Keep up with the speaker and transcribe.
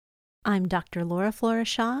I'm Dr. Laura Flora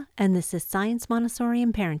Shaw, and this is Science Montessori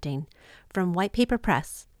and Parenting from White Paper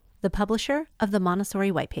Press, the publisher of the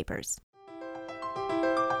Montessori White Papers.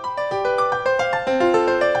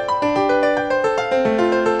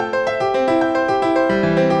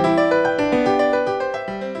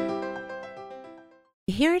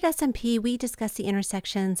 Here at SMP, we discuss the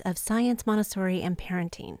intersections of science, Montessori, and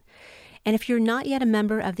parenting. And if you're not yet a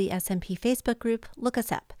member of the SMP Facebook group, look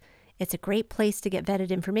us up. It's a great place to get vetted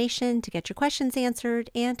information, to get your questions answered,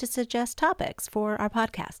 and to suggest topics for our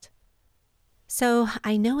podcast. So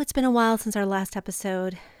I know it's been a while since our last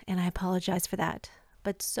episode, and I apologize for that,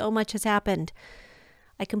 but so much has happened.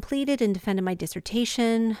 I completed and defended my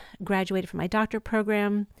dissertation, graduated from my doctorate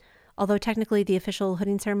program, although technically the official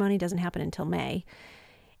hooding ceremony doesn't happen until May,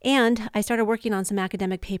 and I started working on some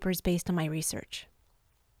academic papers based on my research.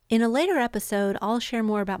 In a later episode, I'll share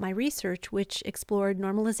more about my research, which explored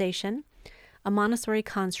normalization, a Montessori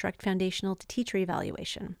construct foundational to teacher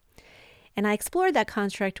evaluation. And I explored that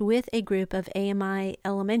construct with a group of AMI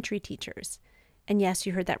elementary teachers. And yes,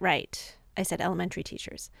 you heard that right. I said elementary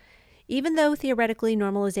teachers. Even though theoretically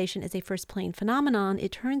normalization is a first-plane phenomenon,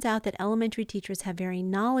 it turns out that elementary teachers have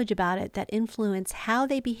varying knowledge about it that influence how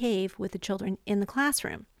they behave with the children in the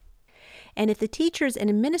classroom. And if the teachers and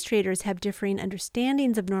administrators have differing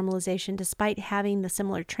understandings of normalization despite having the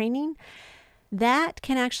similar training, that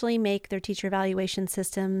can actually make their teacher evaluation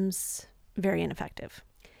systems very ineffective.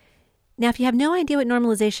 Now, if you have no idea what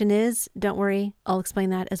normalization is, don't worry, I'll explain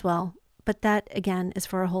that as well. But that, again, is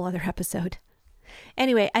for a whole other episode.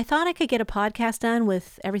 Anyway, I thought I could get a podcast done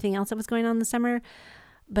with everything else that was going on this summer,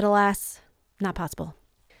 but alas, not possible.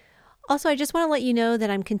 Also, I just want to let you know that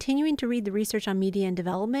I'm continuing to read the research on media and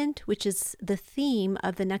development, which is the theme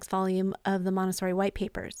of the next volume of the Montessori White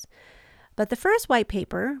Papers. But the first white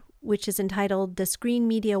paper, which is entitled "The Screen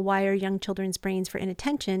Media Wire Young Children's Brains for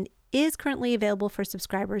Inattention," is currently available for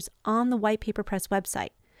subscribers on the White Paper Press website,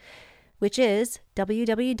 which is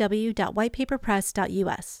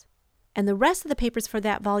www.whitepaperpress.us. And the rest of the papers for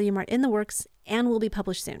that volume are in the works and will be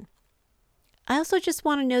published soon. I also just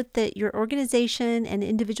want to note that your organization and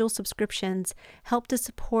individual subscriptions help to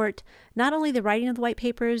support not only the writing of the white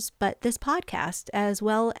papers, but this podcast, as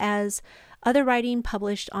well as other writing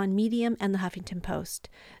published on Medium and the Huffington Post.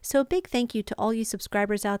 So a big thank you to all you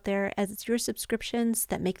subscribers out there, as it's your subscriptions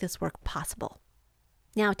that make this work possible.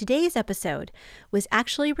 Now, today's episode was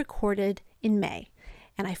actually recorded in May,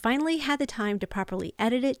 and I finally had the time to properly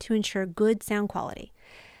edit it to ensure good sound quality.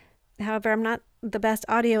 However, I'm not the best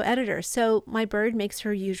audio editor, so my bird makes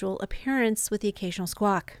her usual appearance with the occasional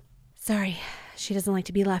squawk. Sorry, she doesn't like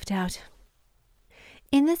to be left out.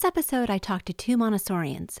 In this episode, I talked to two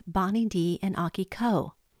Montessorians, Bonnie D. and Aki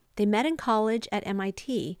Ko. They met in college at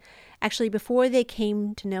MIT, actually before they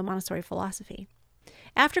came to know Montessori philosophy.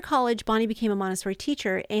 After college, Bonnie became a Montessori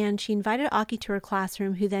teacher, and she invited Aki to her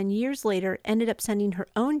classroom, who then years later ended up sending her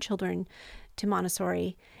own children to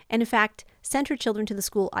Montessori, and in fact, sent her children to the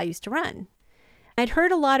school I used to run. I'd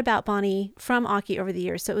heard a lot about Bonnie from Aki over the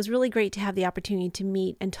years, so it was really great to have the opportunity to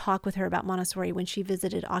meet and talk with her about Montessori when she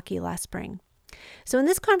visited Aki last spring. So in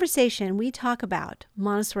this conversation, we talk about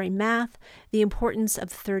Montessori math, the importance of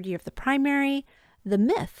the third year of the primary, the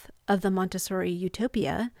myth of the Montessori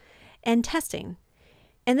utopia, and testing.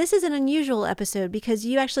 And this is an unusual episode because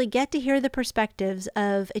you actually get to hear the perspectives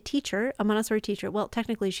of a teacher, a Montessori teacher, well,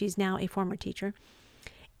 technically she's now a former teacher,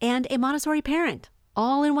 and a Montessori parent,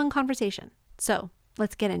 all in one conversation. So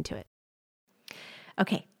let's get into it.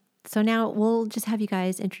 Okay, so now we'll just have you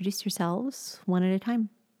guys introduce yourselves one at a time.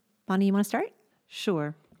 Bonnie, you want to start?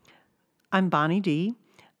 Sure. I'm Bonnie D.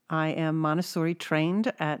 I am Montessori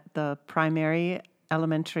trained at the primary,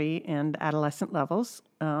 elementary, and adolescent levels,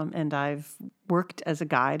 and I've worked as a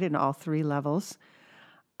guide in all three levels.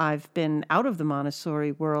 I've been out of the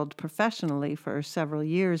Montessori world professionally for several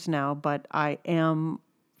years now, but I am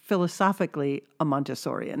philosophically a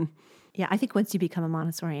Montessorian. Yeah, I think once you become a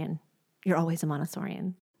Montessorian, you're always a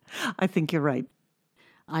Montessorian. I think you're right.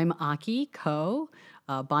 I'm Aki Ko.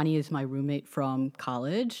 Bonnie is my roommate from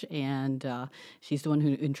college, and she's the one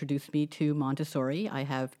who introduced me to Montessori. I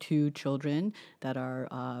have two children that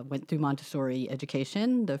went through Montessori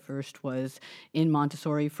education. The first was in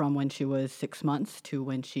Montessori from when she was 6 months to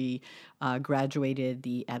when she graduated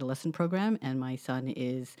the adolescent program, and my son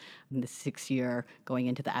is in the 6th year going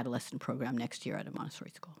into the adolescent program next year at a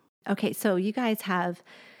Montessori school. Okay, so you guys have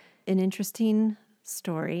an interesting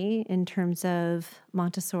story in terms of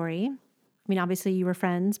Montessori. I mean, obviously you were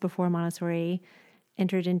friends before Montessori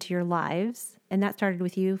entered into your lives, and that started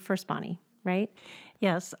with you first, Bonnie, right?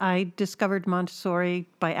 Yes, I discovered Montessori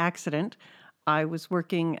by accident. I was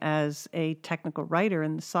working as a technical writer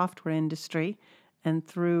in the software industry, and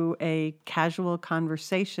through a casual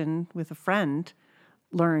conversation with a friend,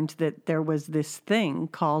 learned that there was this thing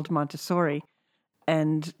called Montessori,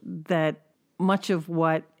 and that much of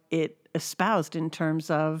what it espoused in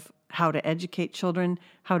terms of how to educate children,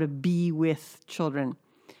 how to be with children,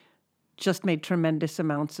 just made tremendous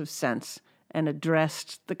amounts of sense and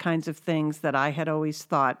addressed the kinds of things that I had always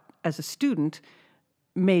thought as a student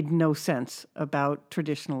made no sense about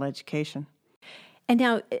traditional education. And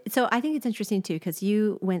now, so I think it's interesting too, because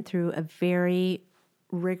you went through a very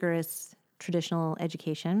rigorous traditional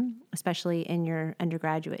education, especially in your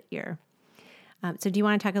undergraduate year. So do you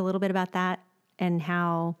want to talk a little bit about that and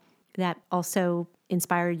how that also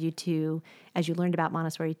inspired you to, as you learned about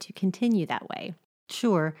Montessori, to continue that way?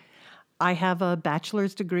 Sure. I have a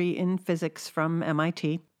bachelor's degree in physics from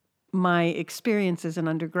MIT. My experience as an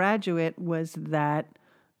undergraduate was that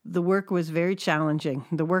the work was very challenging.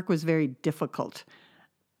 The work was very difficult.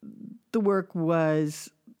 The work was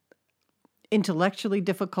intellectually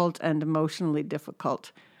difficult and emotionally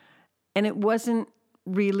difficult. And it wasn't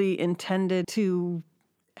really intended to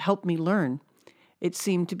help me learn. It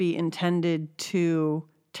seemed to be intended to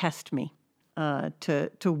test me,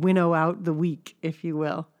 to winnow out the weak, if you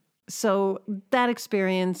will. So that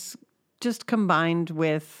experience, just combined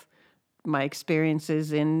with my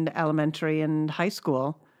experiences in elementary and high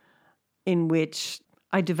school, in which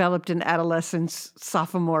I developed an adolescent's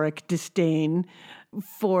sophomoric disdain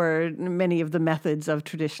for many of the methods of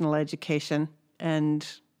traditional education and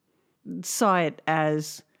saw it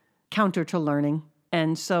as counter to learning.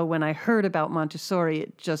 And so when I heard about Montessori,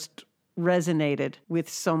 it just resonated with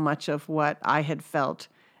so much of what I had felt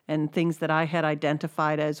and things that I had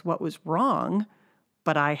identified as what was wrong,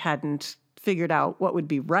 but I hadn't figured out what would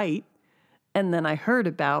be right. And then I heard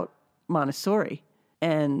about Montessori,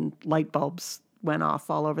 and light bulbs went off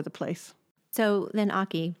all over the place. So then,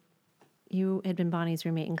 Aki, you had been Bonnie's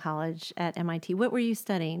roommate in college at MIT. What were you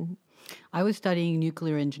studying? I was studying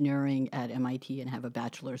nuclear engineering at MIT and have a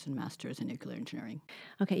bachelor's and master's in nuclear engineering.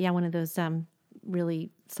 Okay, yeah, one of those really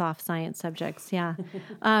soft science subjects, yeah.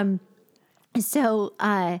 So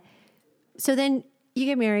then you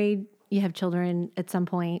get married, you have children at some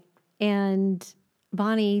point, and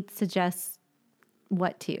Bonnie suggests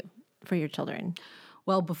what for your children?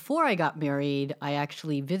 Well, before I got married, I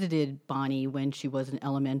actually visited Bonnie when she was an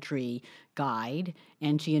elementary guide,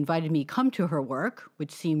 and she invited me to come to her work,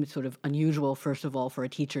 which seemed sort of unusual, first of all, for a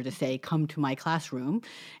teacher to say, come to my classroom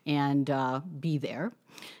and be there.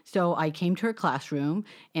 So I came to her classroom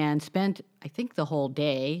and spent, I think, the whole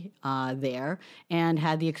day there and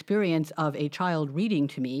had the experience of a child reading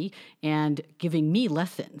to me and giving me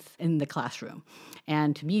lessons in the classroom.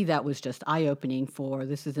 And to me, that was just eye-opening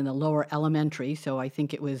this is in the lower elementary, so I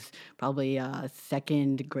think it was probably a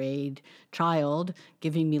second grade child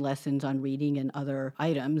giving me lessons on reading and other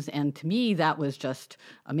items. And to me, that was just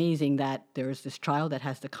amazing that there's this child that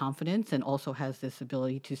has the confidence and also has this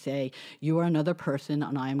ability to say, you are another person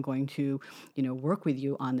and I am going to, work with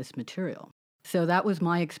you on this material. So that was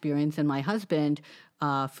my experience. And my husband,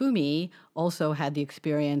 Fumi, also had the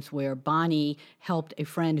experience where Bonnie helped a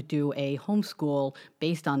friend do a homeschool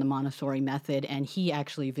based on the Montessori method. And he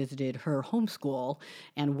actually visited her homeschool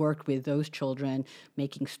and worked with those children,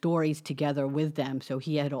 making stories together with them. So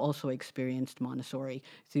he had also experienced Montessori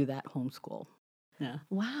through that homeschool. Yeah.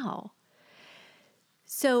 Wow.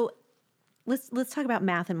 So let's talk about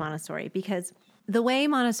math and Montessori, because the way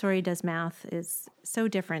Montessori does math is so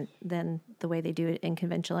different than the way they do it in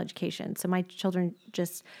conventional education. So my children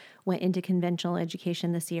just went into conventional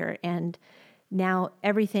education this year, and now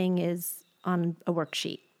everything is on a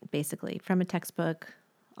worksheet, basically, from a textbook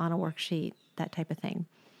on a worksheet, that type of thing.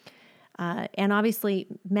 And obviously,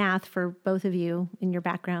 math for both of you in your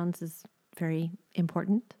backgrounds is very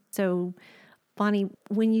important. So, Bonnie,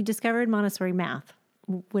 when you discovered Montessori math,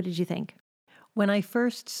 what did you think? When I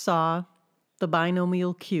first saw the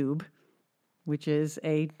binomial cube, which is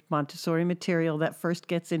a Montessori material that first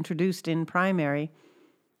gets introduced in primary,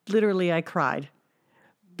 literally I cried,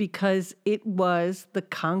 because it was the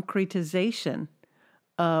concretization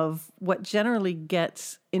of what generally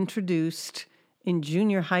gets introduced in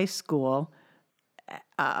junior high school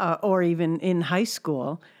or even in high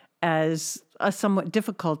school as a somewhat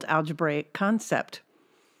difficult algebraic concept.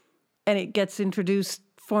 And it gets introduced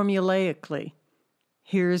formulaically.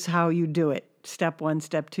 Here's how you do it. Step 1,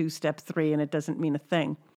 step 2, step 3, and it doesn't mean a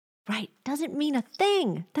thing. Right. Doesn't mean a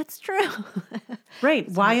thing. That's true. Right.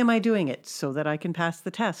 Why am I doing it? So that I can pass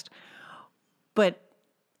the test. But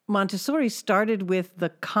Montessori started with the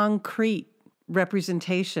concrete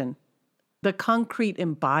representation, the concrete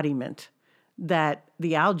embodiment that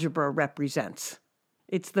the algebra represents.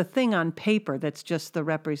 It's the thing on paper that's just the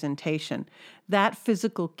representation. That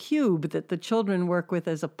physical cube that the children work with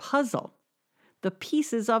as a puzzle, the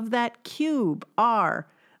pieces of that cube are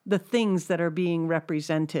the things that are being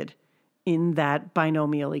represented in that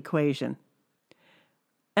binomial equation.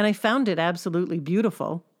 And I found it absolutely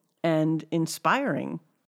beautiful and inspiring.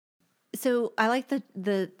 So I like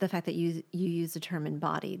the fact that you use the term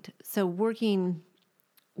embodied. So working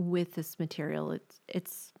with this material,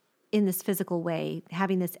 it's in this physical way,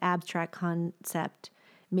 having this abstract concept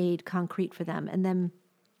made concrete for them, and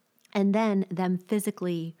then them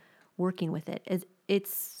physically working with it.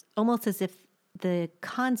 It's almost as if the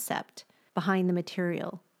concept behind the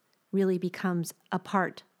material really becomes a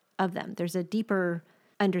part of them. There's a deeper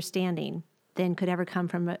understanding than could ever come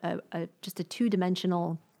from just a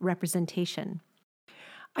two-dimensional representation.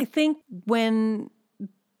 I think when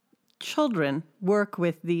children work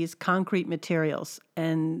with these concrete materials,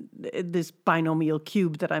 and this binomial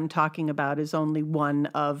cube that I'm talking about is only one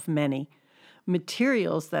of many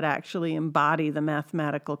materials that actually embody the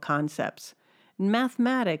mathematical concepts.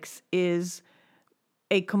 Mathematics is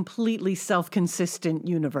a completely self-consistent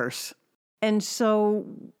universe. And so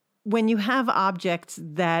when you have objects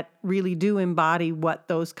that really do embody what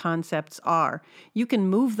those concepts are, you can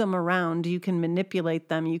move them around, you can manipulate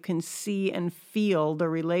them, you can see and feel the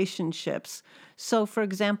relationships. So, for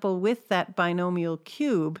example, with that binomial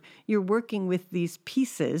cube, you're working with these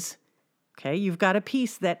pieces. Okay, you've got a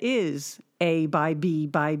piece that is A by B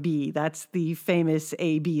by B. That's the famous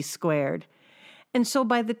AB squared. And so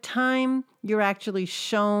by the time you're actually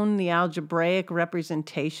shown the algebraic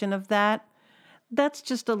representation of that, that's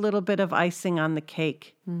just a little bit of icing on the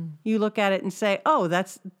cake. You look at it and say, oh,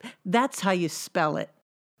 that's how you spell it.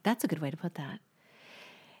 That's a good way to put that.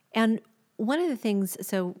 And one of the things,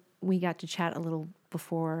 so we got to chat a little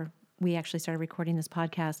before we actually started recording this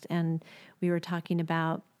podcast, and we were talking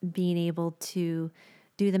about being able to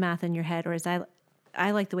do the math in your head, or as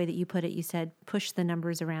I like the way that you put it, you said, push the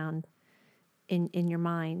numbers around in your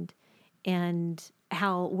mind, and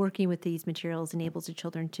how working with these materials enables the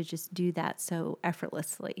children to just do that so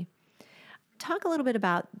effortlessly. Talk a little bit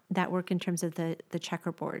about that work in terms of the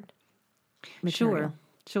checkerboard material.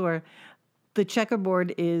 Sure. The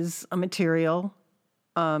checkerboard is a material,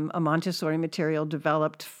 a Montessori material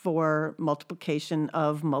developed for multiplication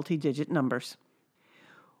of multi-digit numbers.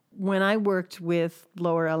 When I worked with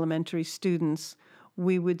lower elementary students,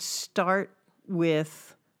 we would start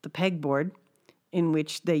with the pegboard, in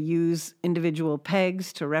which they use individual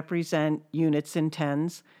pegs to represent units and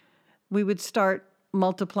tens. We would start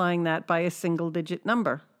multiplying that by a single-digit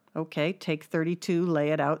number. Okay, take 32, lay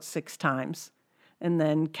it out 6 times, and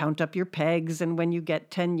then count up your pegs, and when you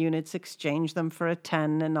get 10 units, exchange them for a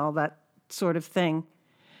 10 and all that sort of thing.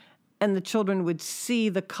 And the children would see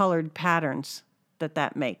the colored patterns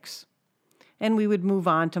that makes. And we would move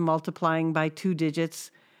on to multiplying by 2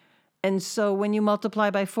 digits. And so when you multiply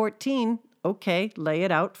by 14, okay, lay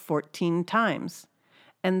it out 14 times.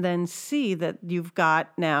 And then see that you've got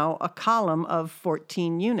now a column of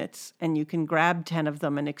 14 units, and you can grab 10 of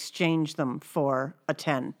them and exchange them for a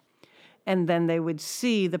 10. And then they would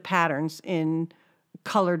see the patterns in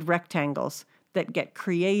colored rectangles that get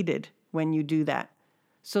created when you do that.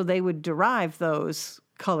 So they would derive those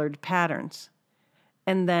colored patterns.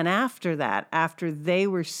 And then after that, after they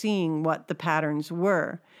were seeing what the patterns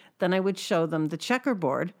were, then I would show them the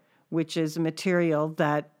checkerboard, which is a material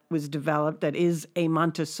that was developed, that is a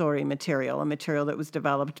Montessori material, a material that was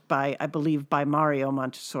developed by, I believe, by Mario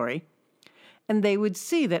Montessori. And they would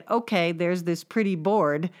see that, okay, there's this pretty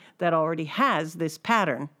board that already has this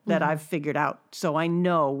pattern that I've figured out. So I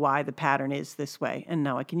know why the pattern is this way, and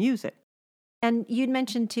now I can use it. And you'd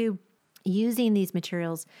mentioned, too, using these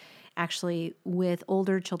materials actually with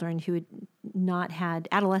older children who had not had,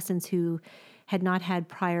 adolescents who had not had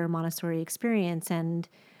prior Montessori experience. And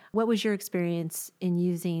what was your experience in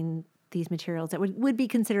using these materials that would be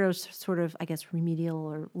considered sort of, I guess, remedial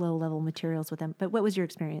or low-level materials with them? But what was your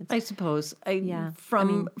experience? I suppose.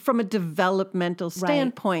 From a developmental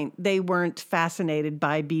standpoint, they weren't fascinated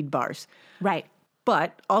by bead bars. Right.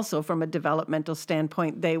 But also from a developmental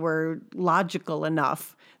standpoint, they were logical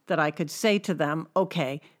enough that I could say to them,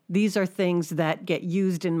 okay, these are things that get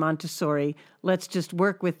used in Montessori. Let's just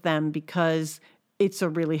work with them because it's a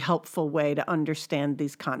really helpful way to understand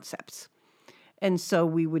these concepts. And so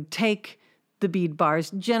we would take the bead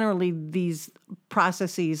bars. Generally, these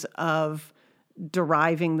processes of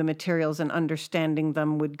deriving the materials and understanding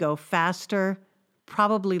them would go faster,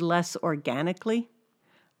 probably less organically,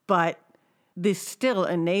 but this still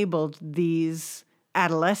enabled these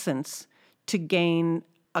adolescents to gain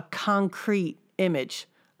a concrete image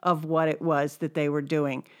of what it was that they were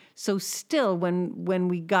doing. So still, when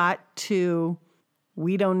we got to,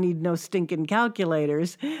 we don't need no stinking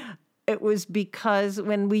calculators, it was because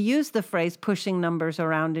when we used the phrase pushing numbers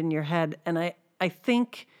around in your head, and I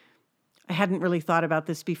think I hadn't really thought about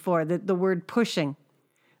this before, that the word pushing,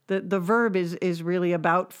 the verb is really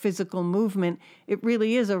about physical movement. It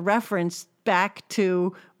really is a reference back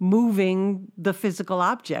to moving the physical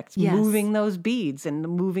objects, Yes. moving those beads and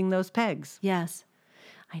moving those pegs. Yes.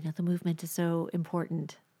 I know the movement is so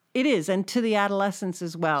important. It is, and to the adolescents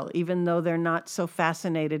as well, even though they're not so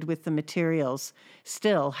fascinated with the materials,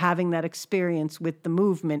 still having that experience with the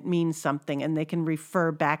movement means something, and they can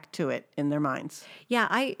refer back to it in their minds. Yeah,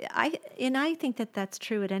 I think that that's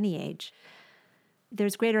true at any age.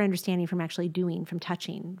 There's greater understanding from actually doing, from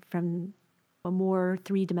touching, from a more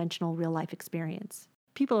three-dimensional real-life experience.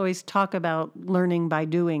 People always talk about learning by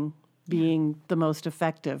doing being the most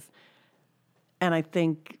effective. And I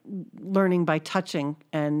think learning by touching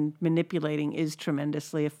and manipulating is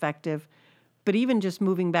tremendously effective. But even just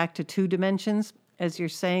moving back to 2 dimensions, as you're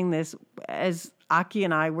saying this, as Aki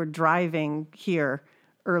and I were driving here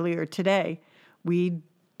earlier today, we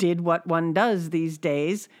did what one does these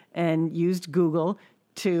days and used Google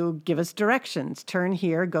to give us directions. Turn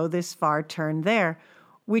here, go this far, turn there,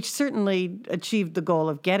 which certainly achieved the goal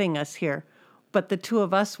of getting us here. But the 2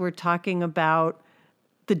 of us were talking about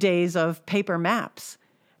the days of paper maps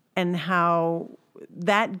and how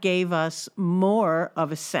that gave us more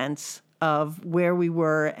of a sense of where we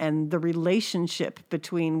were and the relationship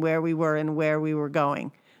between where we were and where we were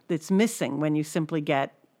going that's missing when you simply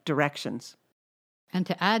get directions. And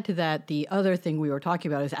to add to that, the other thing we were talking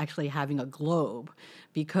about is actually having a globe,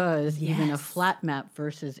 because even a flat map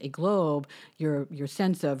versus a globe, your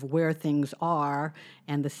sense of where things are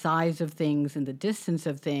and the size of things and the distance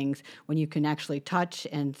of things, when you can actually touch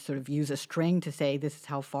and sort of use a string to say this is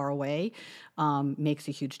how far away, makes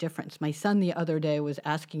a huge difference. My son the other day was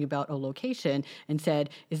asking about a location and said,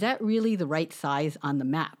 "Is that really the right size on the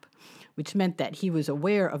map?" Which meant that he was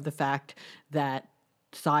aware of the fact that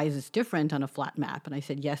size is different on a flat map. And I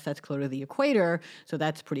said, yes, that's close to the equator, so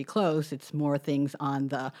that's pretty close. It's more things on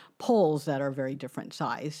the poles that are very different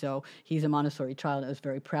size. So he's a Montessori child, and I was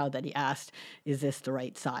very proud that he asked, is this the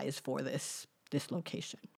right size for this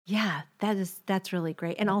location? Yeah, that's really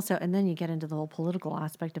great. And also, and then you get into the whole political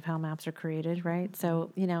aspect of how maps are created, right?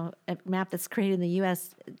 So, a map that's created in the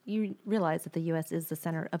U.S., you realize that the U.S. is the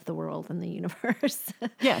center of the world and the universe.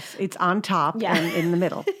 Yes, it's on top and in the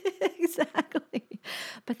middle. Exactly.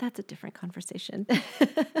 But that's a different conversation.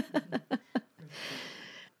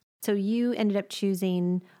 So you ended up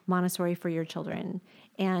choosing Montessori for your children.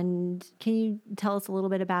 And can you tell us a little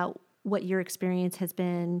bit about what your experience has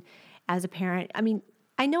been as a parent? I mean,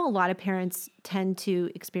 I know a lot of parents tend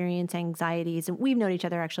to experience anxieties, and we've known each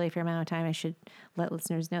other actually a fair amount of time. I should let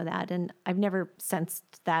listeners know that. And I've never sensed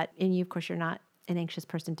that in you. Of course, you're not an anxious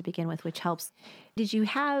person to begin with, which helps. Did you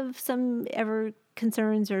have some ever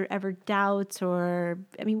concerns or ever doubts, or,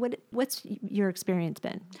 I mean, what's your experience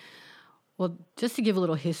been? Well, just to give a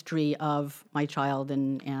little history of my child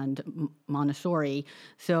and Montessori.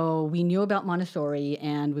 So we knew about Montessori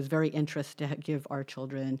and was very interested to give our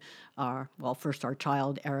children, first our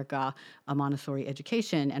child, Erica, a Montessori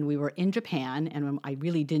education. And we were in Japan, and I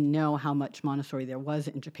really didn't know how much Montessori there was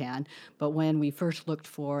in Japan. But when we first looked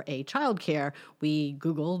for a childcare, we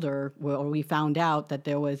Googled or we found out that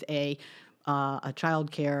there was a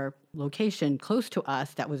childcare location close to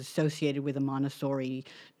us that was associated with a Montessori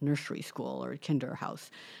nursery school or kinder house.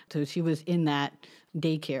 So she was in that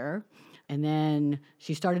daycare, and then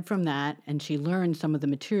she started from that, and she learned some of the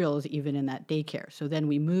materials even in that daycare. So then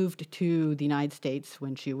we moved to the United States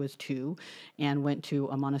when she was 2 and went to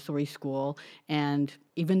a Montessori school. And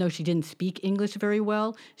even though she didn't speak English very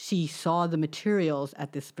well, she saw the materials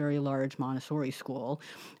at this very large Montessori school.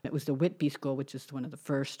 It was the Whitby School, which is one of the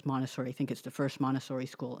first Montessori, I think it's the first Montessori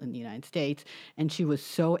school in the United States. And she was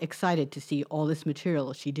so excited to see all this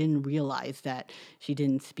material, she didn't realize that she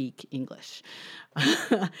didn't speak English.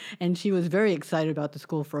 And she was very excited about the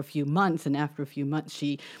school for a few months. And after a few months,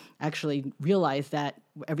 she actually realized that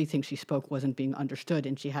everything she spoke wasn't being understood,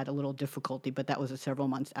 and she had a little difficulty, but that was several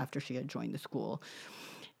months after she had joined the school.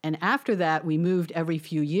 And after that, we moved every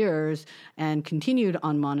few years and continued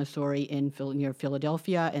on Montessori near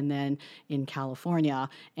Philadelphia and then in California.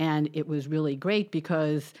 And it was really great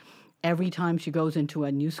because every time she goes into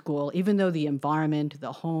a new school, even though the environment,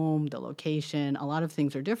 the home, the location, a lot of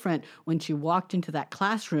things are different, when she walked into that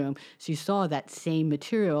classroom, she saw that same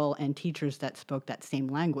material and teachers that spoke that same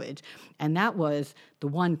language. And that was the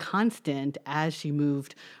one constant as she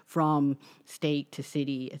moved from state to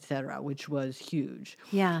city, et cetera, which was huge.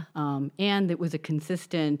 Yeah. And it was a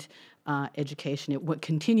consistent education. It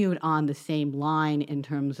continued on the same line in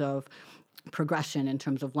terms of progression in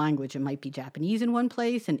terms of language. It might be Japanese in one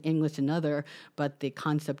place and English in another, but the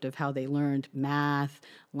concept of how they learned math,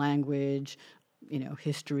 language,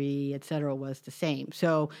 history, et cetera, was the same.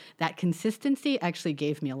 So that consistency actually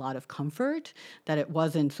gave me a lot of comfort that it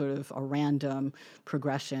wasn't sort of a random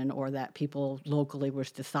progression or that people locally were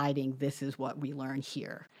deciding this is what we learn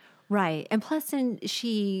here. Right. And plus, then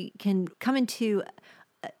she can come into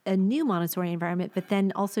a new Montessori environment, but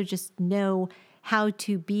then also just know how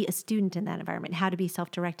to be a student in that environment, how to be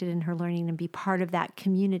self-directed in her learning and be part of that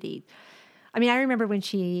community. I mean, I remember when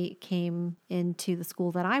she came into the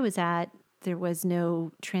school that I was at, there was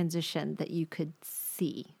no transition that you could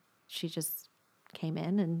see. She just came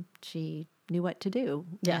in and she knew what to do.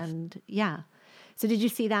 Yes. And yeah. So did you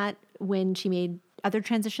see that when she made other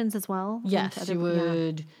transitions as well? Yes, she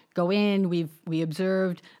would go in. We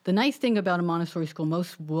observed. The nice thing about a Montessori school,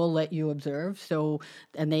 most will let you observe. So,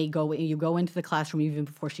 and you go into the classroom even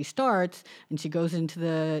before she starts, and she goes into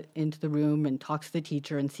the room and talks to the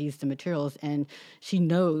teacher and sees the materials, and she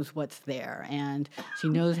knows what's there, and she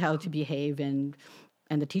knows how to behave, and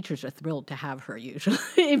the teachers are thrilled to have her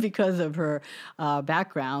usually because of her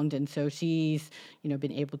background. And so she's,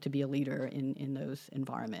 been able to be a leader in those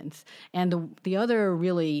environments. And the other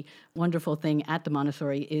really wonderful thing at the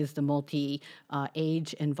Montessori is the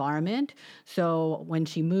multi-age environment. So when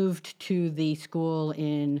she moved to the school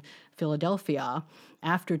in Philadelphia,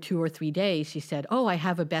 after 2 or 3 days, she said, "Oh, I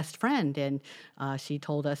have a best friend." And she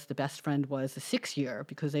told us the best friend was a 6-year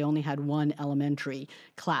because they only had one elementary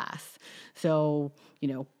class. So,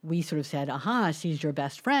 we sort of said, "Aha, she's your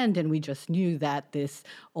best friend." And we just knew that this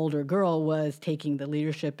older girl was taking the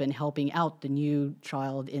leadership and helping out the new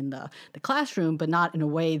child in the classroom, but not in a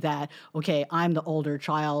way that, okay, I'm the older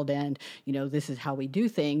child and, this is how we do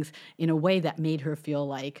things, in a way that made her feel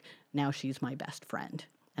like now she's my best friend.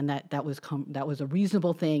 And that was a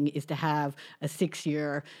reasonable thing, is to have a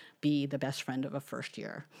 6-year be the best friend of a first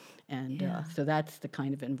year. And so that's the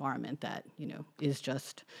kind of environment that, is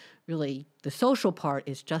just really, the social part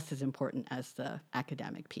is just as important as the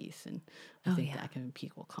academic piece. And I think the academic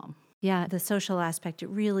piece will come. Yeah, the social aspect, it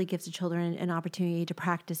really gives the children an opportunity to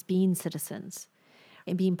practice being citizens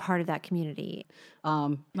and being part of that community.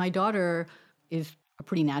 My daughter is a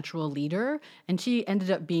pretty natural leader, and she ended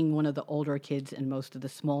up being one of the older kids in most of the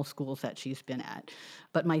small schools that she's been at.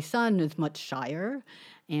 But my son is much shyer,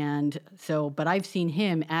 but I've seen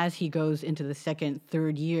him as he goes into the 2nd,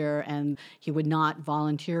 3rd year, and he would not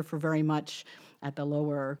volunteer for very much at the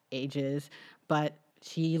lower ages, but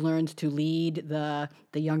she learns to lead the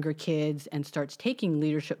younger kids and starts taking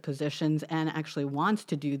leadership positions and actually wants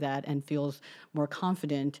to do that and feels more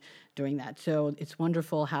confident doing that. So it's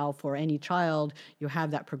wonderful how for any child you have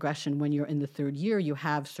that progression. When you're in the 3rd year, you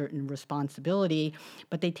have certain responsibility,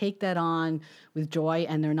 but they take that on with joy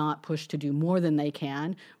and they're not pushed to do more than they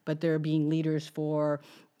can, but they're being leaders for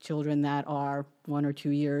children that are 1 or 2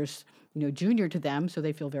 years junior to them, so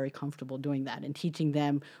they feel very comfortable doing that and teaching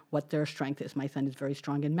them what their strength is. My son is very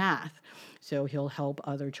strong in math, so he'll help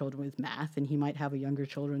other children with math, and he might have a younger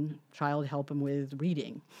child help him with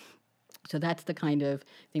reading. So that's the kind of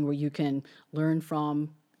thing where you can learn from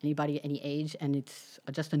anybody at any age, and it's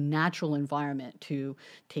just a natural environment to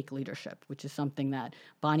take leadership, which is something that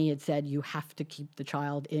Bonnie had said you have to keep the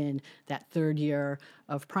child in that 3rd year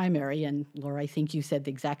of primary, and Laura, I think you said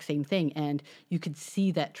the exact same thing, and you could see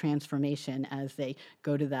that transformation as they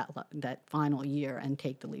go to that final year and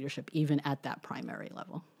take the leadership, even at that primary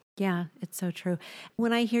level. Yeah, it's so true.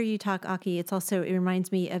 When I hear you talk, Aki, it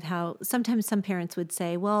reminds me of how sometimes some parents would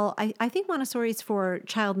say, well, I think Montessori is for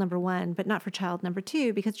child number 1, but not for child number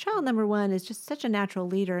 2, because child number 1 is just such a natural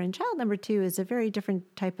leader, and child number 2 is a very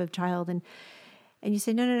different type of child. And you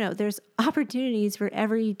say, no, there's opportunities for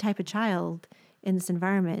every type of child in this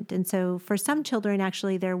environment. And so for some children,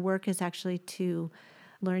 actually, their work is actually to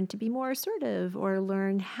learn to be more assertive or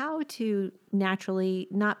learn how to naturally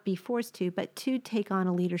not be forced to, but to take on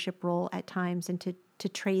a leadership role at times and to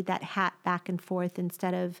trade that hat back and forth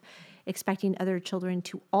instead of expecting other children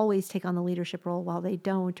to always take on the leadership role while they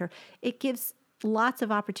don't. Or it gives lots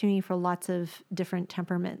of opportunity for lots of different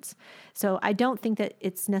temperaments. So I don't think that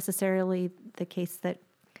it's necessarily the case that,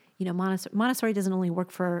 Montessori doesn't only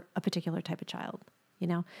work for a particular type of child.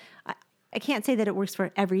 I can't say that it works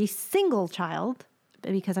for every single child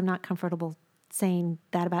because I'm not comfortable saying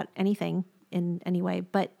that about anything in any way.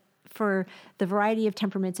 But for the variety of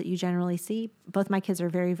temperaments that you generally see, both my kids are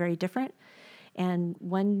very, very different. And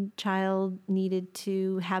one child needed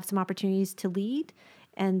to have some opportunities to lead,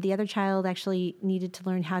 and the other child actually needed to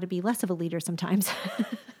learn how to be less of a leader sometimes.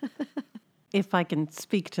 If I can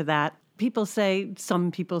speak to that,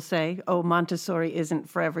 some people say, oh, Montessori isn't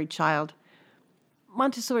for every child.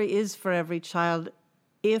 Montessori is for every child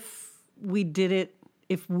if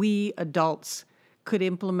we adults could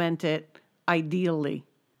implement it ideally.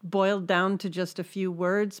 Boiled down to just a few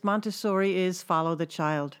words, Montessori is follow the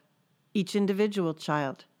child, each individual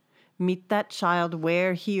child. Meet that child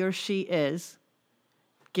where he or she is,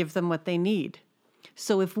 give them what they need.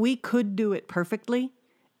 So if we could do it perfectly,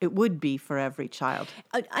 it would be for every child.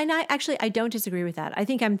 And I don't disagree with that. I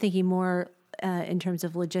think I'm thinking more in terms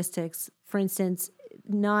of logistics. For instance,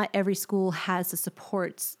 not every school has the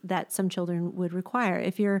supports that some children would require.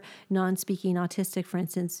 If you're non-speaking autistic, for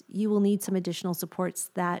instance, you will need some additional supports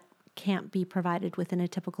that can't be provided within a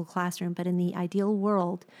typical classroom. But in the ideal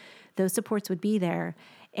world, those supports would be there,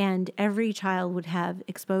 and every child would have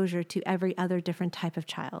exposure to every other different type of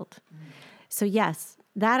child. So yes,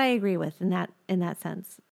 that I agree with in that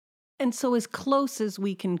sense. And so as close as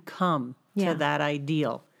we can come to that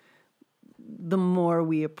ideal, the more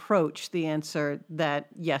we approach the answer that,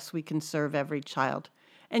 yes, we can serve every child.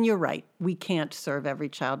 And you're right, we can't serve every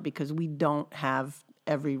child because we don't have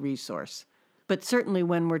every resource. But certainly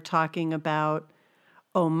when we're talking about,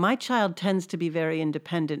 oh, my child tends to be very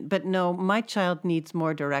independent, but no, my child needs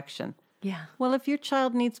more direction. Yeah. Well, if your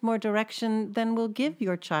child needs more direction, then we'll give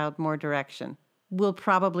your child more direction. We'll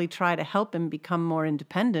probably try to help him become more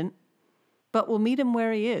independent, but we'll meet him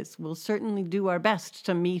where he is. We'll certainly do our best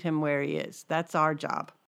to meet him where he is. That's our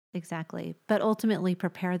job. Exactly. But ultimately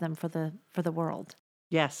prepare them for the world.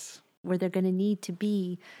 Yes. Where they're going to need to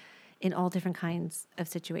be in all different kinds of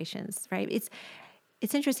situations, right? It's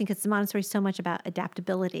interesting because Montessori is so much about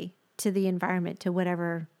adaptability to the environment, to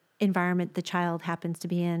whatever environment the child happens to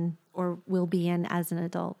be in or will be in as an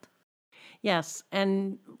adult. Yes,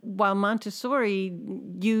 and while Montessori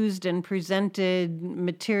used and presented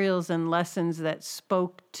materials and lessons that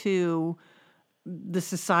spoke to the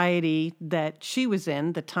society that she was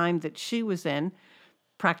in, the time that she was in,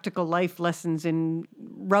 practical life lessons in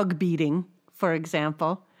rug beating, for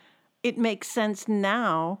example, it makes sense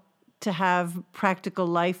now to have practical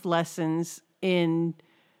life lessons in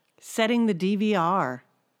setting the DVR.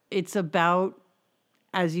 It's about,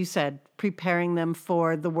 as you said, preparing them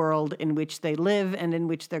for the world in which they live and in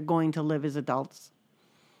which they're going to live as adults.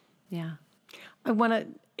 Yeah. I want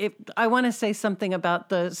to say something about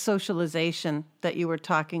the socialization that you were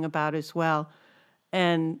talking about as well.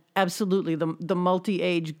 And absolutely, the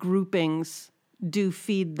multi-age groupings do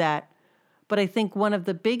feed that. But I think one of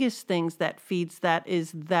the biggest things that feeds that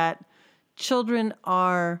is that children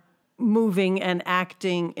are moving and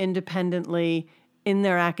acting independently in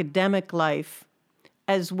their academic life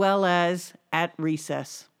as well as at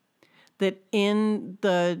recess. That in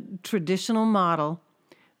the traditional model,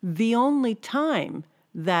 the only time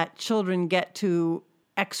that children get to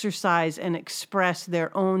exercise and express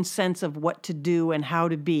their own sense of what to do and how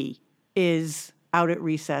to be is out at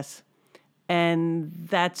recess. And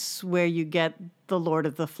that's where you get the Lord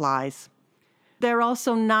of the Flies. They're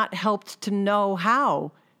also not helped to know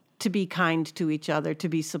how to be kind to each other, to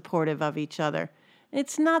be supportive of each other.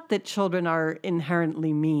 It's not that children are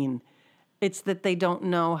inherently mean. It's that they don't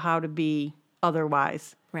know how to be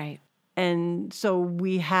otherwise. Right. And so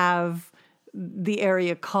we have the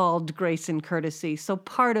area called grace and courtesy. So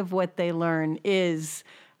part of what they learn is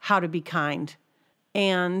how to be kind.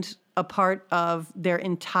 And a part of their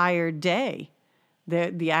entire day,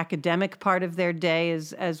 the academic part of their day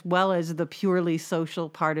as well as the purely social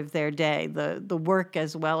part of their day, the work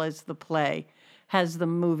as well as the play, has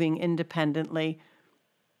them moving independently.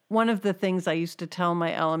 One of the things I used to tell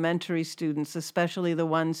my elementary students, especially the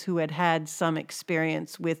ones who had had some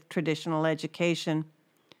experience with traditional education,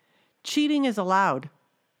 cheating is allowed,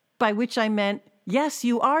 by which I meant, yes,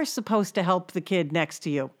 you are supposed to help the kid next to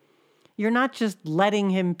you. You're not just letting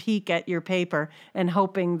him peek at your paper and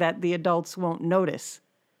hoping that the adults won't notice.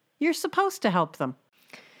 You're supposed to help them.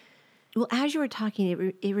 Well, as you were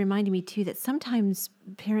talking, it reminded me too that sometimes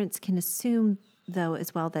parents can assume, though,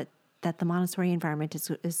 as well, that the Montessori environment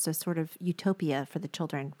is a sort of utopia for the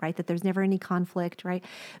children, right? That there's never any conflict, right?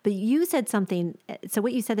 But you said something, so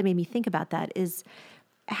what you said that made me think about that is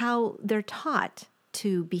how they're taught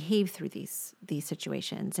to behave through these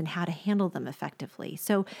situations and how to handle them effectively.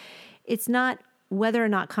 So it's not whether or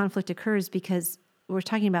not conflict occurs because we're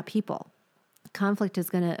talking about people. conflict is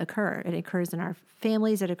going to occur. It occurs in our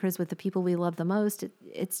families. It occurs with the people we love the most.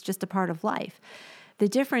 It's just a part of life. The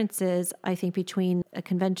difference is, I think, between a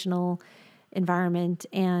conventional environment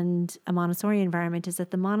and a Montessori environment is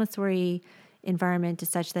that the Montessori environment is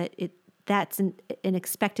such that that's an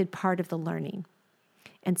expected part of the learning.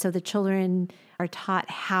 And so the children are taught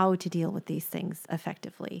how to deal with these things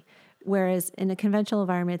effectively. Whereas in a conventional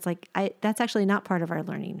environment, it's like, that's actually not part of our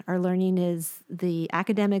learning. Our learning is the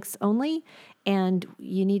academics only, and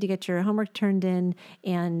you need to get your homework turned in,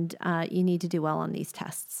 and you need to do well on these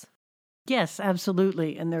tests. Yes,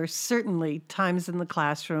 absolutely. And there are certainly times in the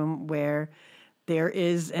classroom where there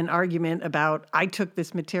is an argument about, I took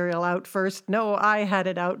this material out first. No, I had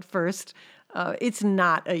it out first. It's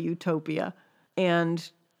not a utopia. And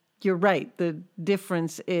you're right. The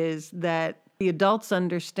difference is that the adults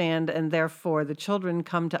understand, and therefore the children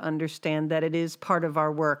come to understand that it is part of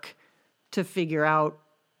our work to figure out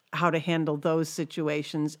how to handle those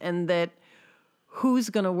situations, and that who's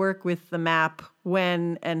going to work with the map,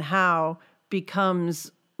 when and how,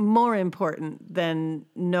 becomes more important than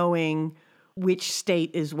knowing which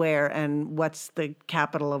state is where and what's the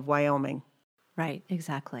capital of Wyoming. Right,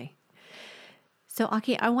 exactly. So,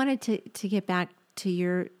 Aki, I wanted to get back to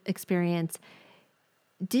your experience.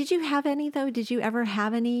 Did you have any, though? Did you ever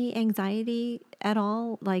have any anxiety at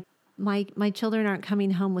all? Like, my children aren't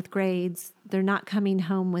coming home with grades. They're not coming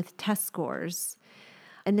home with test scores.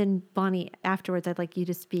 And then, Bonnie, afterwards, I'd like you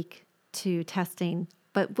to speak to testing.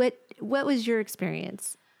 But what was your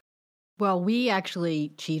experience? Well, we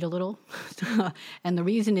actually cheat a little. And the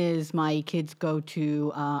reason is my kids go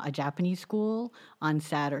to a Japanese school on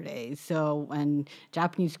Saturdays. So, and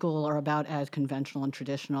Japanese school are about as conventional and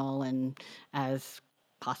traditional and as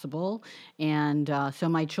possible. And so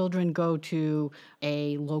my children go to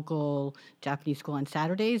a local Japanese school on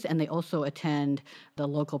Saturdays, and they also attend the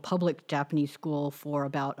local public Japanese school for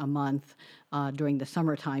about a month during the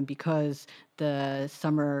summertime, because the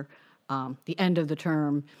summer, the end of the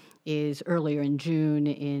term is earlier in June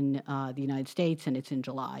in the United States, and it's in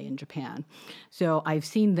July in Japan. So I've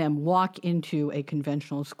seen them walk into a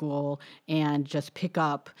conventional school and just pick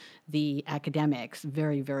up the academics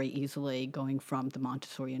very, very easily, going from the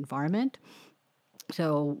Montessori environment.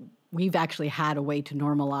 So we've actually had a way to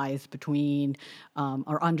normalize between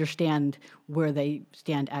or understand where they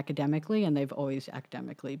stand academically, and they've always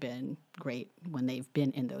academically been great when they've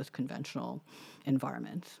been in those conventional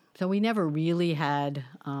environments. So we never really had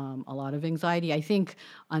a lot of anxiety. I think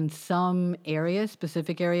on some areas,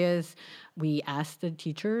 specific areas, we asked the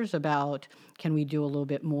teachers about, can we do a little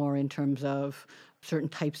bit more in terms of certain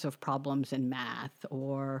types of problems in math,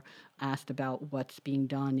 or asked about what's being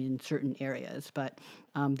done in certain areas. But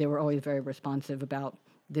they were always very responsive about,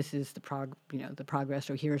 this is the progress,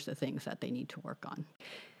 or here's the things that they need to work on.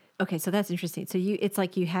 Okay, so that's interesting. So it's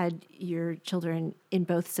like you had your children in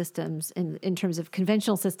both systems, in terms of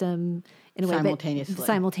conventional system in a way, but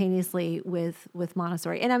simultaneously with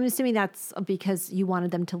Montessori. And I'm assuming that's because you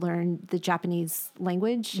wanted them to learn the Japanese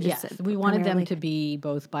language. Yes, we wanted them to be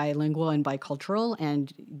both bilingual and bicultural.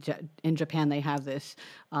 And in Japan, they have this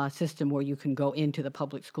system where you can go into the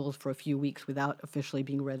public schools for a few weeks without officially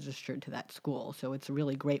being registered to that school. So it's a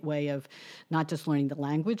really great way of not just learning the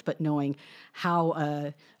language, but knowing how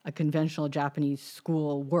a conventional Japanese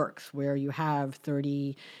school works, where you have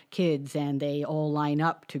 30 kids and they all line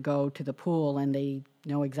up to go to the pool, and they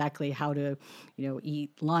know exactly how to,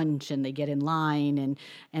 eat lunch, and they get in line,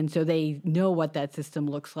 and so they know what that system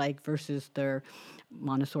looks like versus their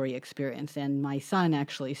Montessori experience. And my son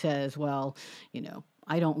actually says, well,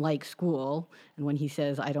 I don't like school. And when he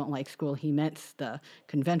says I don't like school, he meant the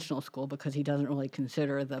conventional school, because he doesn't really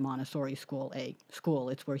consider the Montessori school a school.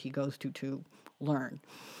 It's where he goes to learn.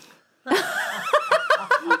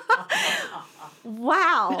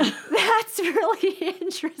 Wow, that's really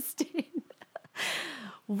interesting.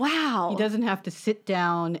 Wow. He doesn't have to sit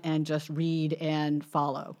down and just read and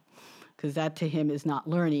follow, because that to him is not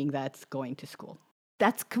learning, that's going to school.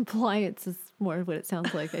 That's compliance is more of what it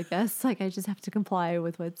sounds like, I guess. Like, I just have to comply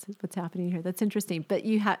with what's happening here. That's interesting. But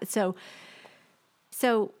you have, so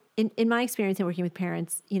in my experience in working with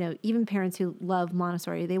parents, even parents who love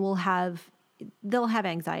Montessori, they'll have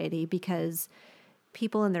anxiety because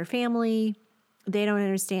people in their family, they don't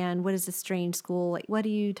understand, what is a strange school? Like, what are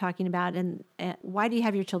you talking about? And why do you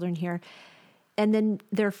have your children here? And then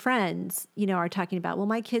their friends, are talking about, well,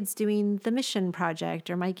 my kid's doing the mission project,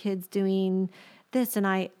 or my kid's doing this. And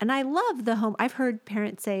I love the home. I've heard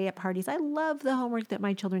parents say at parties, I love the homework that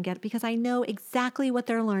my children get because I know exactly what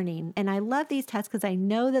they're learning. And I love these tests because I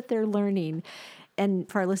know that they're learning. And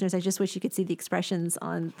for our listeners, I just wish you could see the expressions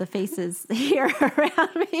on the faces here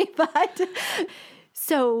around me. But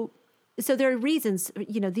so there are reasons,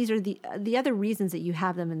 these are the other reasons that you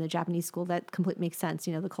have them in the Japanese school that completely makes sense,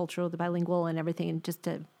 the cultural, the bilingual and everything, and just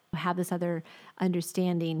to have this other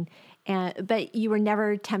understanding. But you were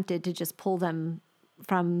never tempted to just pull them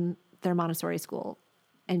from their Montessori school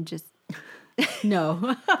and just...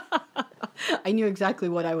 No. I knew exactly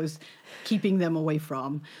what I was keeping them away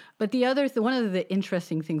from. But one of the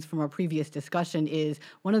interesting things from our previous discussion is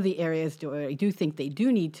one of the areas where I do think they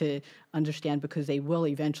do need to understand, because they will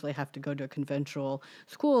eventually have to go to a conventional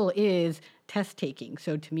school, is test taking.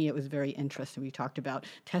 So to me, it was very interesting. We talked about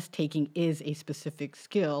test taking is a specific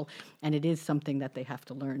skill, and it is something that they have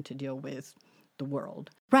to learn to deal with the world.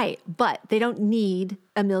 Right. But they don't need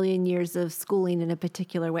a million years of schooling in a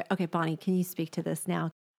particular way. Okay, Bonnie, can you speak to this now?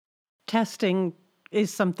 Testing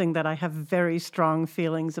is something that I have very strong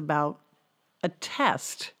feelings about. A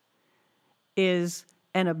test is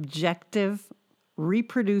an objective,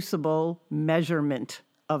 reproducible measurement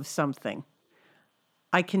of something.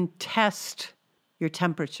 I can test your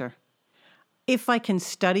temperature. If I can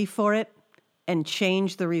study for it and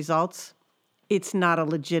change the results, it's not a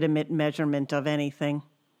legitimate measurement of anything,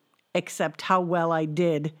 except how well I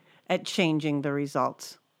did at changing the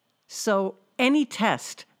results. So any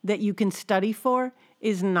test that you can study for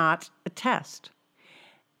is not a test.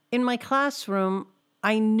 In my classroom,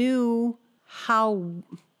 I knew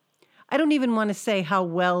I don't even want to say how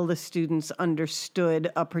well the students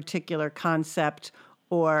understood a particular concept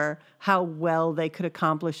or how well they could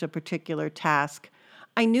accomplish a particular task.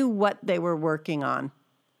 I knew what they were working on.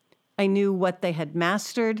 I knew what they had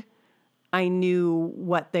mastered. I knew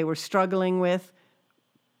what they were struggling with,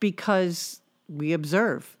 because we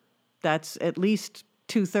observe. That's at least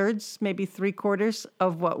 2/3, maybe 3/4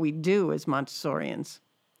 of what we do as Montessorians.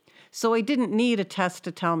 So I didn't need a test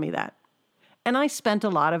to tell me that. And I spent a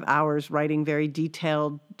lot of hours writing very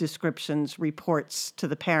detailed descriptions, reports to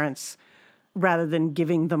the parents, rather than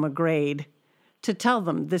giving them a grade, to tell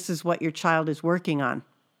them this is what your child is working on.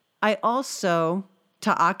 I also,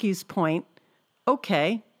 to Aki's point,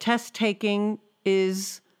 okay, test taking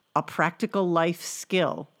is a practical life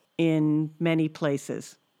skill in many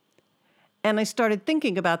places. And I started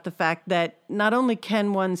thinking about the fact that not only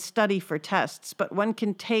can one study for tests, but one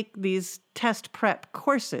can take these test prep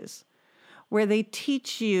courses where they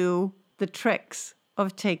teach you the tricks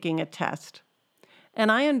of taking a test.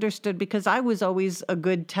 And I understood, because I was always a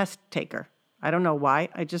good test taker. I don't know why,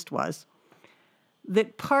 I just was.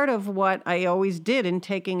 That part of what I always did in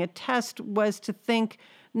taking a test was to think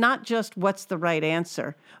not just what's the right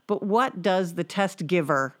answer, but what does the test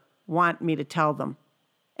giver want me to tell them?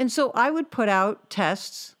 And so I would put out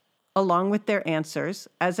tests along with their answers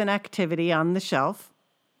as an activity on the shelf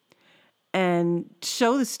and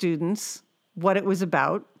show the students what it was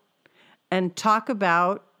about and talk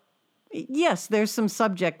about, yes, there's some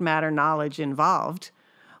subject matter knowledge involved,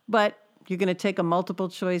 but you're going to take a multiple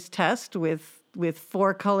choice test with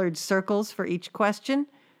 4 colored circles for each question.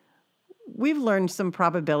 We've learned some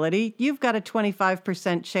probability. You've got a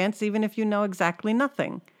 25% chance even if you know exactly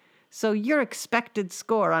nothing. So your expected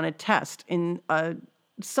score on a test in a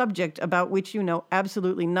subject about which you know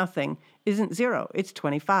absolutely nothing isn't 0, it's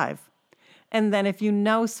 25. And then if you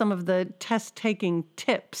know some of the test-taking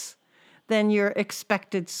tips, then your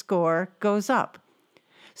expected score goes up.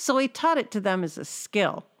 So I taught it to them as a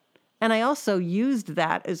skill. And I also used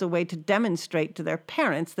that as a way to demonstrate to their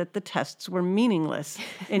parents that the tests were meaningless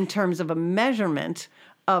in terms of a measurement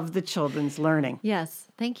of the children's learning. Yes,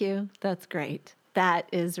 thank you. That's great. That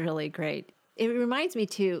is really great. It reminds me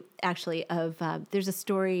too, actually, of there's a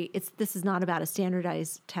story. This is not about a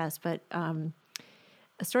standardized test, but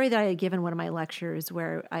a story that I had given one of my lectures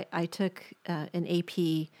where I took an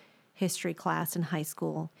AP history class in high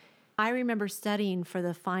school. I remember studying for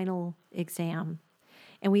the final exam.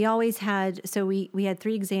 And we always had, so we had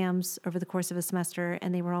 3 exams over the course of a semester,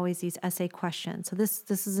 and they were always these essay questions. So this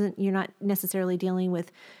isn't, you're not necessarily dealing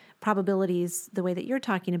with probabilities the way that you're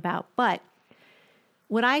talking about, but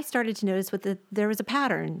what I started to notice there was a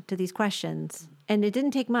pattern to these questions, and it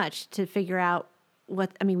didn't take much to figure out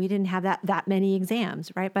we didn't have that many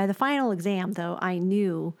exams, right? By the final exam, though, I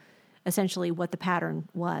knew essentially what the pattern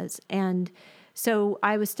was. And so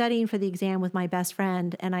I was studying for the exam with my best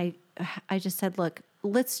friend, and I just said, look,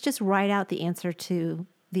 let's just write out the answer to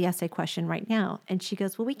the essay question right now. And she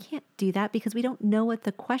goes, well, we can't do that because we don't know what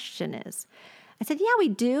the question is. I said, yeah, we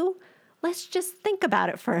do. Let's just think about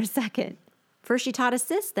it for a second. First she taught us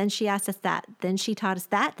this, then she asked us that. Then she taught us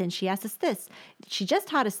that, then she asked us this. She just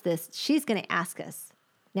taught us this. She's going to ask us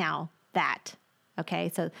now that.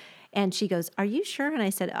 Okay, so, And she goes, "Are you sure?" And I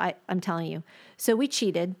said, I'm telling you. So we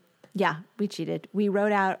cheated. Yeah, we cheated. We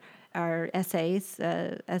wrote out our essays,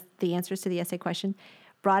 the answers to the essay question,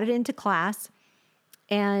 brought it into class,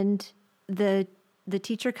 and the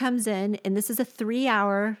teacher comes in, and this is a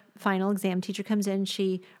 3-hour final exam. Teacher comes in,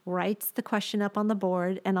 she writes the question up on the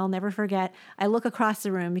board, and I'll never forget, I look across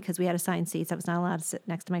the room because we had assigned seats. I was not allowed to sit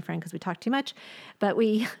next to my friend because we talked too much, but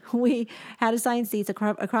we had assigned seats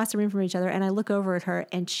across the room from each other, and I look over at her,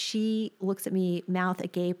 and she looks at me, mouth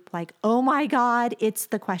agape, like, "Oh my God, it's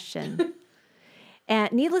the question."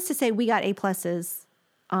 And needless to say, we got A+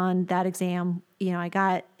 on that exam. I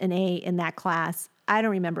got an A in that class. I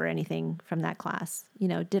don't remember anything from that class.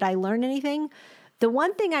 Did I learn anything? The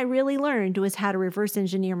one thing I really learned was how to reverse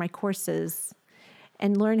engineer my courses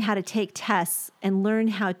and learn how to take tests and learn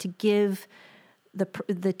how to give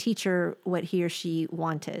the teacher what he or she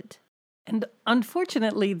wanted. And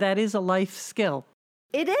unfortunately, that is a life skill.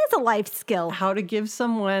 It is a life skill. How to give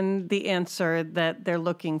someone the answer that they're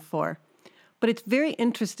looking for. But it's very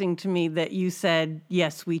interesting to me that you said,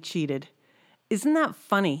 yes, we cheated. Isn't that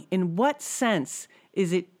funny? In what sense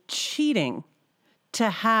is it cheating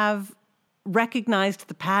to have recognized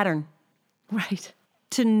the pattern? Right.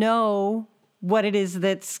 To know what it is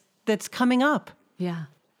that's coming up. Yeah.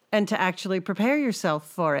 And to actually prepare yourself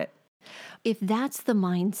for it. If that's the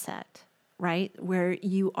mindset, right, where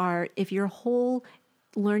you are, if your whole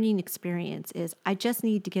learning experience is, I just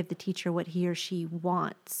need to give the teacher what he or she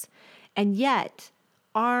wants, and yet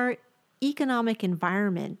our economic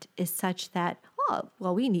environment is such that,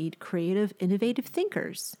 we need creative, innovative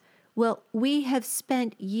thinkers. Well, we have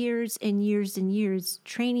spent years and years and years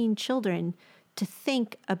training children to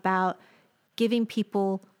think about giving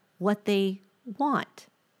people what they want,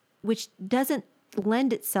 which doesn't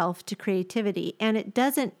lend itself to creativity, and it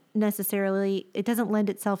doesn't lend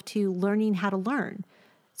itself to learning how to learn.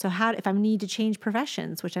 So if I need to change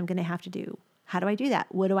professions, which I'm going to have to do, how do I do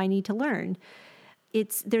that? What do I need to learn?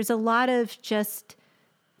 There's a lot of just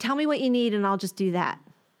tell me what you need and I'll just do that,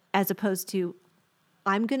 as opposed to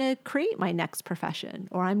I'm going to create my next profession,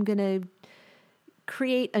 or I'm going to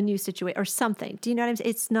create a new situation or something. Do you know what I'm saying?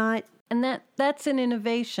 It's not. And that's an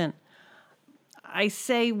innovation. I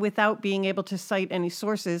say, without being able to cite any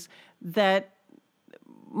sources, that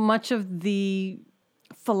much of the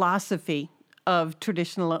philosophy of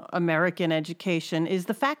traditional American education is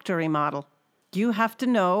the factory model. You have to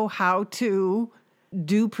know how to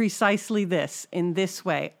do precisely this in this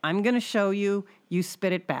way. I'm going to show you, you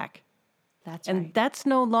spit it back. That's right. And that's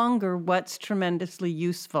no longer what's tremendously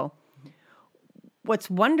useful. What's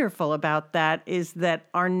wonderful about that is that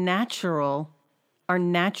our natural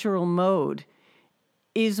mode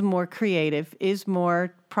is more creative, is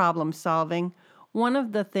more problem solving. One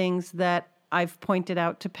of the things that I've pointed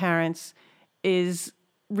out to parents is,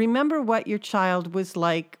 remember what your child was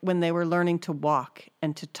like when they were learning to walk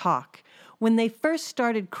and to talk. When they first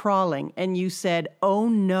started crawling and you said, "Oh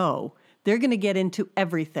no, they're going to get into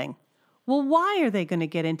everything." Well, why are they going to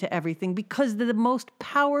get into everything? Because the most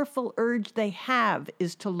powerful urge they have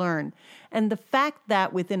is to learn. And the fact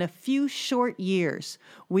that within a few short years,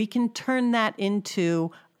 we can turn that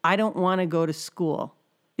into, "I don't want to go to school,"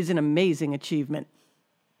 is an amazing achievement.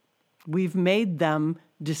 We've made them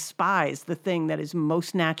despise the thing that is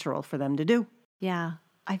most natural for them to do. Yeah.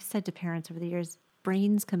 I've said to parents over the years,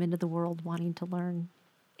 brains come into the world wanting to learn,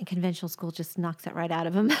 and conventional school just knocks it right out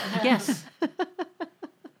of them. Yes.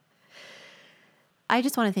 I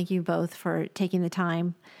just want to thank you both for taking the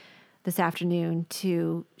time this afternoon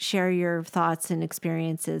to share your thoughts and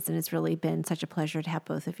experiences, and it's really been such a pleasure to have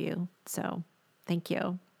both of you. So thank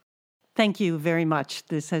you. Thank you very much.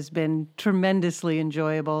 This has been tremendously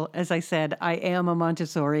enjoyable. As I said, I am a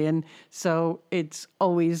Montessorian, so it's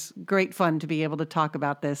always great fun to be able to talk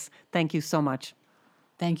about this. Thank you so much.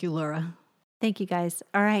 Thank you, Laura. Thank you, guys.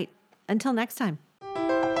 All right. Until next time.